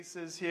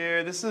Pieces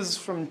here. This is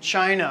from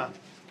China,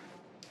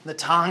 the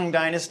Tang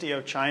Dynasty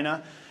of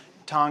China,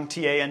 Tang,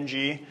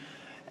 T-A-N-G.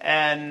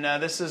 And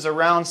this is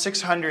around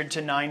 600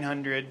 to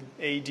 900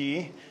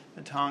 A.D.,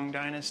 the Tang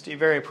Dynasty,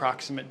 very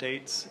approximate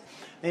dates.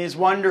 These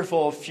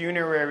wonderful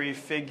funerary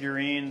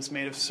figurines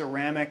made of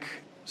ceramic,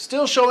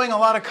 still showing a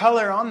lot of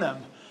color on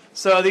them.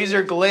 So these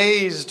are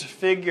glazed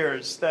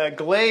figures. The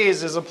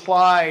glaze is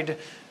applied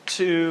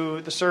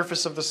to the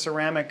surface of the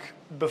ceramic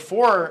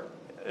before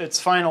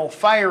its final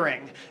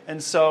firing.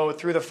 And so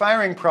through the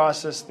firing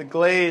process, the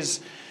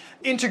glaze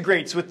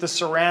integrates with the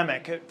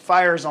ceramic. It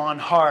fires on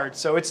hard,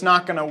 so it's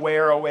not going to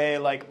wear away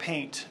like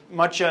paint,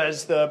 much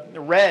as the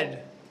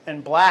red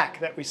and black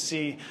that we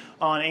see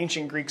on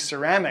ancient Greek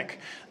ceramic.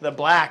 The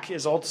black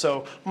is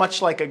also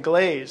much like a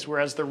glaze,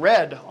 whereas the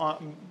red,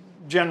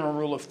 general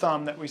rule of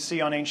thumb, that we see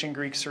on ancient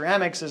Greek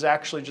ceramics is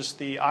actually just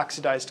the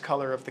oxidized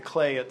color of the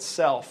clay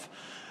itself.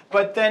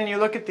 But then you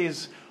look at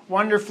these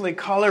wonderfully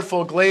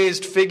colorful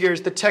glazed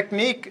figures. The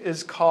technique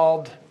is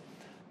called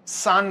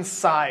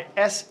sansai,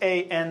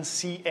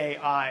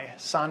 S-A-N-C-A-I,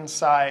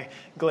 sansai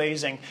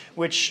glazing,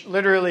 which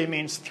literally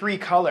means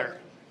three-color.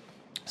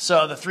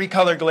 So the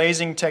three-color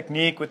glazing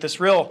technique with this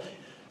real,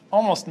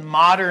 almost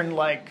modern,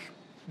 like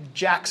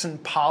Jackson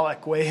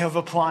Pollock way of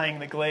applying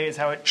the glaze,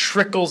 how it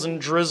trickles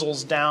and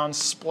drizzles down,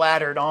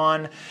 splattered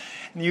on,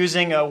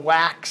 using a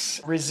wax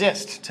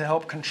resist to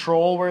help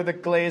control where the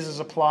glaze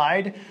is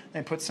applied.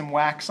 They put some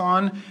wax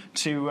on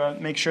to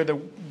make sure the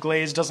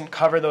glaze doesn't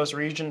cover those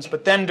regions.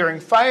 But then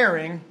during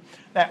firing,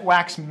 that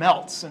wax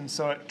melts, and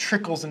so it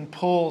trickles and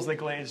pulls the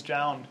glaze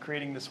down,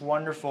 creating this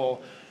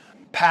wonderful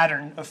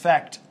pattern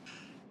effect.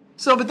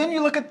 So, but then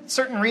you look at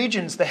certain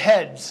regions, the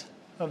heads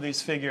of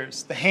these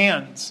figures, the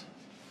hands,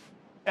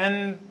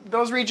 and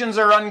those regions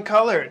are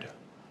uncolored.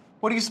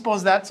 What do you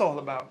suppose that's all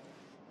about?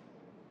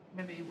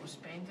 Maybe it was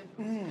painted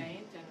with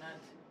paint and not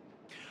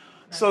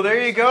so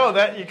there you go.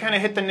 That you kind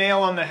of hit the nail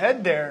on the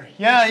head there.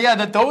 Yeah,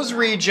 that those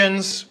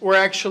regions were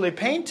actually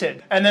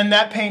painted, and then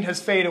that paint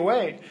has faded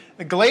away.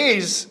 The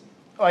glaze,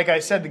 like I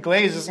said, the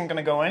glaze isn't going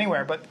to go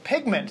anywhere, but the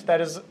pigment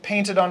that is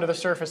painted onto the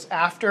surface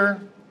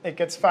after it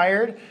gets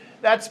fired,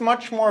 that's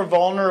much more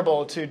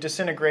vulnerable to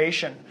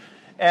disintegration.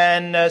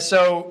 And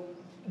so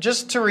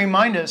just to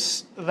remind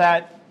us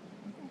that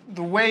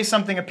the way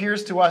something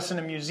appears to us in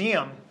a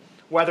museum,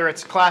 whether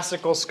it's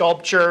classical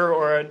sculpture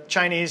or a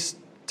Chinese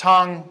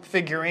Tang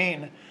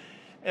figurine,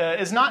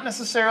 is not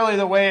necessarily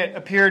the way it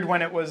appeared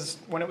when it was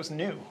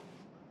new.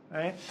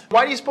 Right?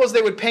 Why do you suppose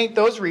they would paint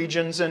those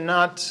regions and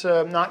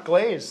not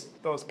glaze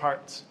those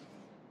parts?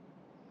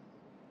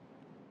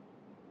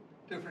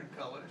 Different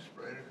colors,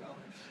 brighter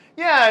colors.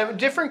 Yeah,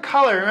 different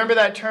color. Remember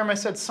that term I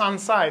said,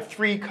 sansai,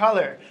 three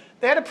color.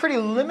 They had a pretty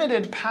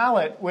limited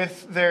palette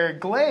with their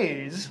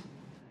glaze.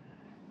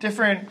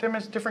 Different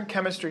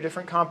chemistry,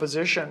 different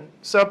composition.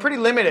 So pretty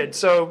limited.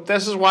 So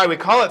this is why we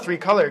call it three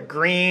color: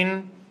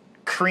 green,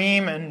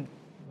 cream, and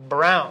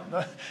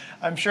brown.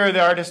 I'm sure the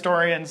art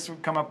historians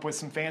would come up with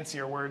some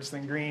fancier words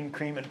than green,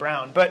 cream, and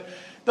brown. But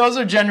those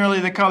are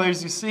generally the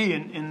colors you see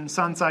in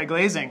sansai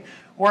glazing.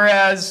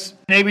 Whereas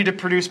maybe to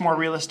produce more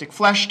realistic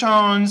flesh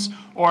tones,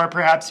 or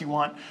perhaps you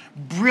want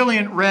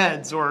brilliant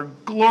reds or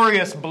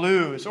glorious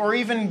blues, or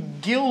even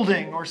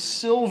gilding or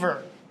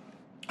silver.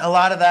 A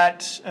lot of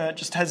that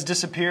just has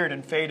disappeared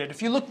and faded.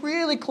 If you look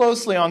really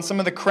closely on some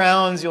of the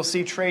crowns, you'll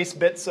see trace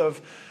bits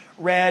of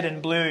red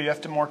and blue. You have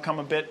to more come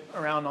a bit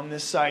around on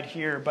this side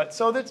here. But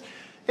so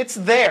it's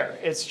there.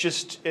 It's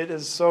just, it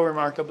is so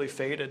remarkably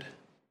faded.